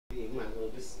you might as well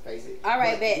just face it. All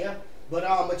right, bet. Yeah. But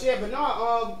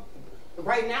no.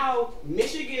 Right now,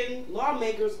 Michigan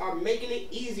lawmakers are making it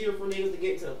easier for niggas to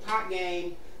get into the pot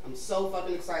game. I'm so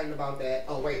fucking excited about that.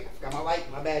 Oh wait, I forgot my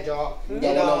light. My bad, y'all. We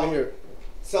got one over here.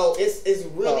 So it's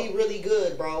really really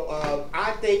good, bro.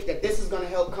 I think that this is gonna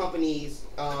help companies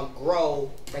grow.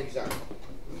 Thank you, sir.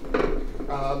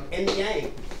 In the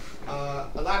game,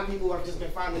 a lot of people have just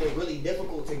been finding it really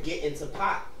difficult to get into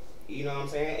pot. You know what I'm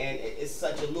saying? And it's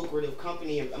such a lucrative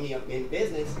company. In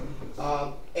business.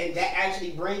 And that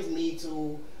actually brings me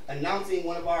to announcing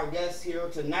one of our guests here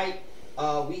tonight.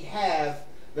 We have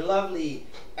the lovely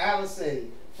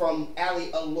Allyson from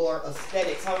Allure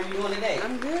Esthetics. How are you doing today?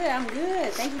 I'm good. I'm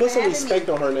good. Thank you Put for some having respect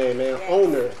me. on her name, man. Yes.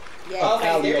 Owner. Yes.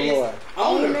 Of Allure.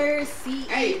 Owner, CEO.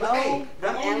 Hey,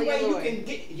 the only way you Allure. can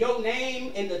get your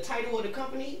name and the title of the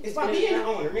company is by being an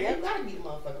owner, man. You gotta be the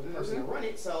motherfucking person to run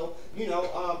it. So, you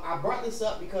know, I brought this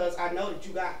up because I know that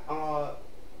you got,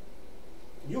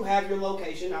 you have your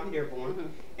location out in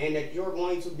Dearborn, and that you're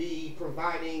going to be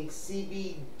providing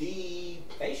CBD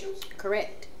facials?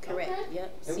 Correct. Okay.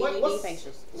 Yep. And CBD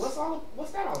facials.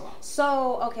 What's that all about?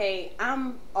 So, okay,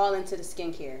 I'm all into the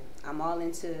skincare. I'm all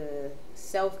into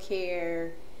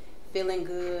self-care, feeling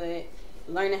good,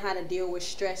 learning how to deal with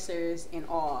stressors and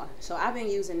all. So I've been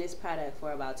using this product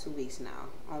for about 2 weeks now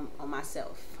on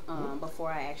myself.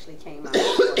 Before I actually came out,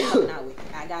 coming out with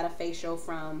it. I got a facial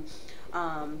from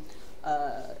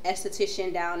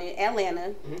esthetician down in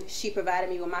Atlanta. She provided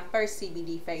me with my first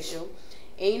CBD facial.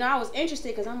 And, you know, I was interested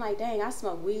because I'm like, dang, I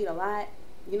smoke weed a lot.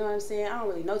 You know what I'm saying? I don't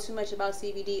really know too much about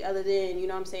CBD other than, you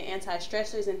know what I'm saying,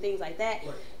 anti-stressors and things like that.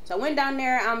 Right. So I went down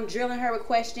there. I'm drilling her with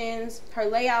questions. Her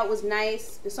layout was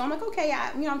nice. And so I'm like, okay,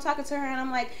 I'm talking to her and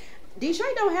I'm like,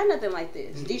 Detroit don't have nothing like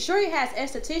this. Detroit has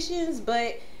estheticians,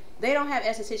 but they don't have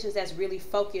estheticians that's really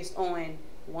focused on,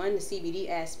 one, the CBD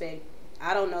aspect.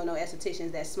 I don't know no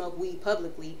estheticians that smoke weed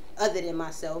publicly other than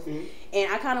myself.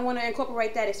 And I kind of want to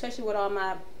incorporate that, especially with all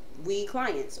my weed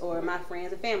clients or my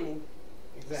friends and family.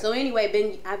 Exactly. So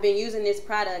anyway, I've been using this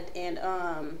product, and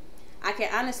I can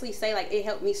honestly say, like, it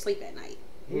helped me sleep at night.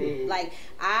 Like,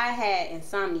 I had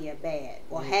insomnia bad,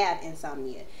 or have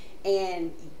insomnia,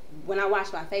 and when I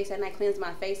wash my face at night, cleanse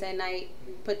my face at night,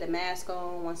 put the mask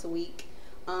on once a week,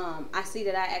 I see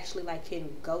that I actually can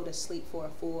go to sleep for a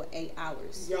full 8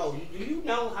 hours. Yo, do you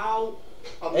know how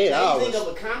amazing of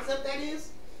a concept that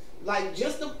is? Like,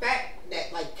 just the fact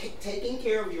that, like, taking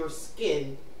care of your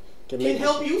skin can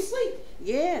help you sleep.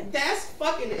 Yeah. That's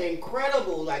fucking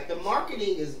incredible. Like, the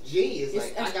marketing is genius.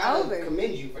 Like, I gotta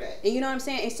commend you for that. And you know what I'm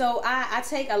saying? And so I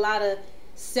take a lot of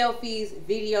selfies,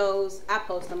 videos. I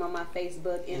post them on my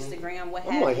Facebook, Instagram, what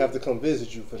have you. I might have to come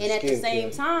visit you for the And at the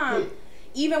same time,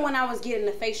 even when I was getting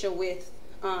the facial with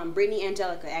Brittany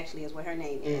Angelica, actually is what her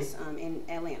name is, in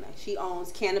Atlanta. She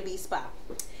owns Cannabis Spa.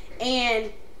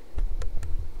 And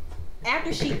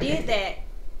after she did that,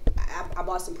 I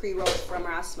bought some pre-rolls from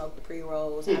her. I smoked the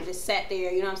pre-rolls. I just sat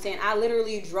there, you know what I'm saying? I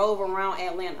literally drove around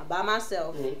Atlanta by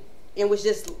myself and was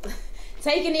just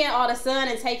taking in all the sun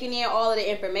and taking in all of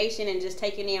the information and just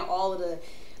taking in all of the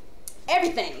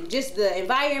everything. Just the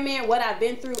environment, what I've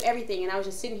been through, everything. And I was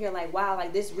just sitting here like, wow,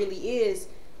 like this really is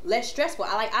less stressful.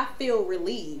 I feel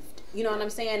relieved. You know what I'm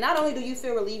saying? Not only do you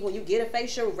feel relieved when you get a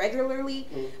facial regularly,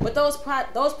 but those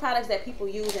products that people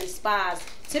use in spas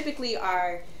typically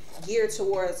are geared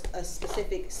towards a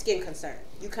specific skin concern.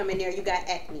 You come in there, you got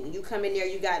acne. You come in there,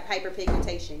 you got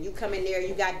hyperpigmentation. You come in there,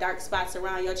 you got dark spots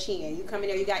around your chin. You come in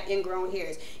there, you got ingrown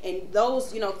hairs. And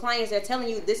those, clients, they're telling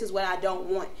you, this is what I don't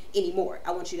want anymore.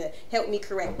 I want you to help me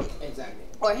correct it. Exactly.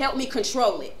 Or help me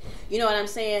control it. You know what I'm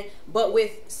saying? But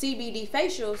with CBD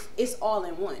facials, it's all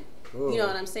in one. You know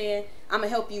what I'm saying? I'm going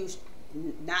to help you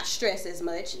not stress as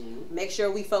much. Make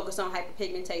sure we focus on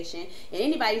hyperpigmentation. And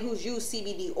anybody who's used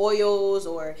CBD oils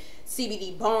or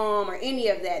CBD balm or any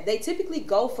of that, they typically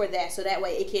go for that so that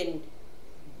way it can,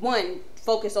 one,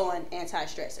 focus on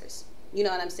anti-stressors. You know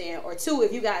what I'm saying? Or two,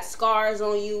 if you got scars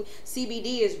on you,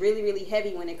 CBD is really, really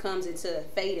heavy when it comes into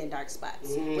fading dark spots.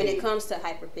 When it comes to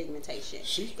hyperpigmentation.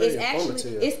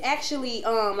 It's actually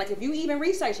like if you even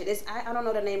research it, I don't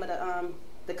know the name of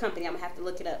the company. I'm gonna have to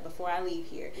look it up before I leave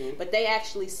here. But they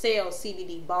actually sell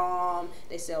CBD balm,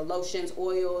 they sell lotions,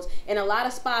 oils, and a lot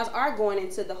of spas are going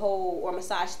into the whole, or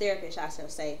massage therapists I shall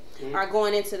say, are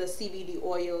going into the CBD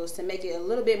oils to make it a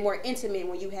little bit more intimate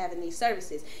when you having these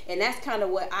services. And that's kind of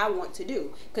what I want to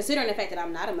do, considering the fact that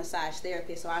I'm not a massage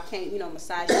therapist, so I can't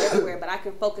massage everywhere, but I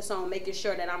can focus on making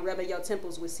sure that I'm rubbing your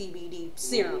temples with CBD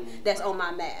serum that's on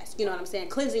my mask. You know what I'm saying?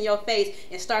 Cleansing your face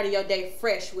and starting your day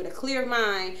fresh with a clear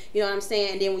mind, you know what I'm saying?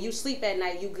 saying? Then when you sleep at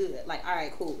night, you good. Like, all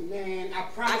right, cool. Man, I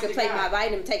promise I can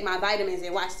take my vitamins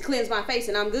and cleanse my face,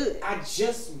 and I'm good. I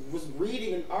just was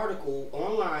reading an article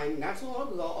online not too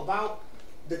long ago about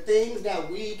the things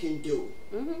that we can do.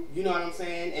 You know what I'm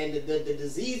saying? And the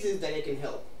diseases that it can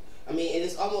help. I mean, and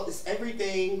it's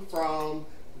everything from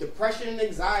depression and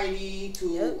anxiety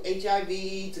to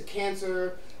HIV to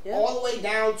cancer, all the way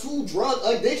down to drug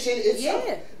addiction itself.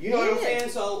 You know what I'm saying?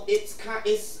 So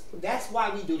that's why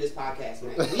we do this podcast,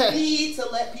 man. We need to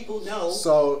let people know.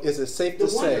 So is it safe to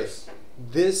say wonders.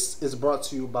 this is brought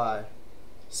to you by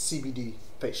CBD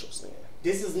facials? Then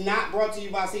This is not brought to you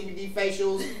by CBD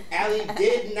facials. Allie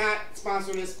did not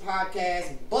sponsor this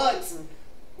podcast, but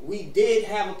we did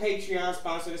have a Patreon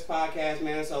sponsor this podcast,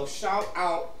 man. So shout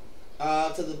out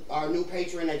to our new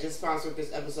patron that just sponsored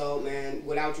this episode, man.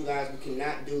 Without you guys, we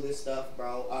cannot do this stuff,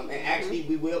 bro. And actually,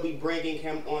 we will be bringing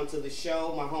him onto the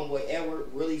show, my homeboy Edward,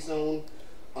 really soon,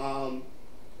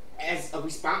 as a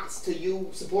response to you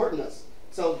supporting us.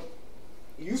 So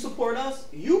you support us,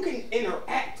 you can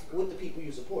interact with the people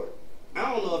you support. I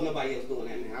don't know if nobody else doing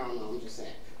that, man. I don't know. I'm just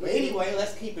saying. But anyway,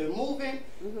 let's keep it moving.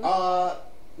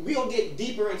 We'll get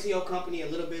deeper into your company a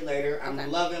little bit later. I'm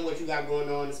loving what you got going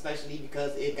on, especially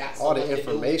because it got so all much the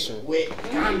information to do with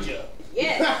ganja.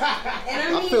 Yes.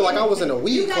 And I feel like I was in a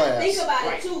weed class. You gotta think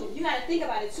about it too. You gotta think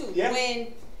about it too. Yeah.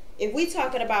 If we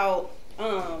talking about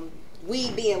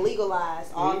weed being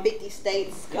legalized, all 50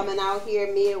 states coming out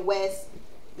here, Midwest,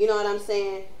 you know what I'm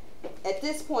saying? At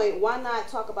this point, why not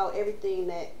talk about everything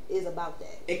that is about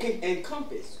that? It can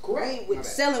encompass, correct?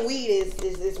 Selling weed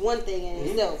is one thing in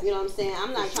itself. You know what I'm saying?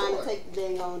 I'm not trying to take the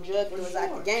dang on drug dealers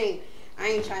out the game. I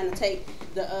ain't trying to take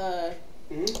the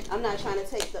I'm not trying to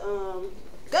take the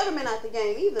government out the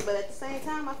game either. But at the same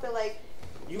time, I feel like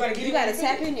you gotta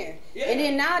tap in there. And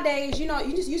then nowadays, you know,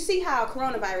 you see how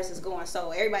coronavirus is going.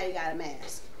 So everybody got a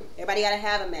mask. Everybody gotta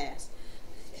have a mask.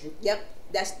 Yep.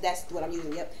 That's what I'm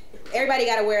using. Yep. Everybody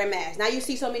got to wear a mask. Now you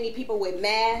see so many people with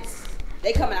masks.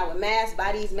 They coming out with masks,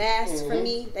 buy these masks for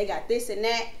me. They got this and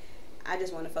that. I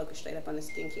just want to focus straight up on the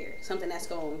skincare. Something that's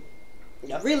going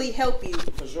to really help you.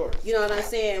 For sure. You know what I'm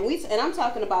saying? And I'm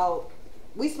talking about,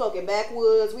 we smoking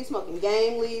backwoods, we smoking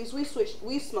game leaves, we smoking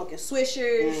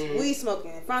swishers, we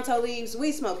smoking fronto leaves,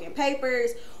 we smoking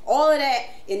papers, all of that.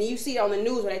 And you see it on the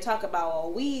news where they talk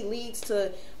about weed leads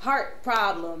to heart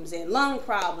problems and lung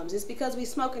problems. It's because we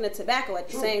smoking the tobacco at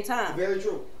the same time. Very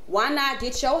true. Why not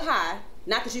get your high?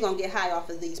 Not that you're going to get high off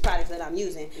of these products that I'm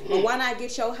using, but why not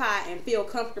get your high and feel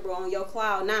comfortable on your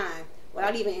cloud 9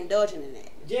 without even indulging in that?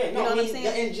 Yeah, no, you know I mean, the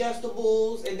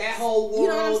ingestibles and that whole world, you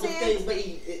know what I'm of saying?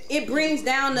 things, but it brings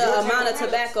down the amount of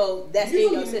tobacco that's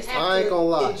in your system. I ain't gonna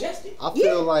lie. I feel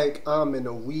Yeah. like I'm in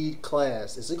a weed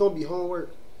class. Is it gonna be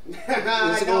homework? Is it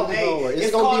No, gonna be homework? it's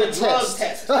It's gonna called be a drug test.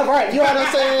 test. Right, you know what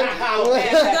I'm saying?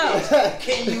 Go.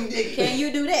 Can you dig it? Can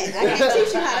you do that? I can't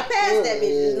teach you how to pass that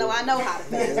bitch. Just know I know how to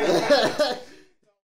pass it.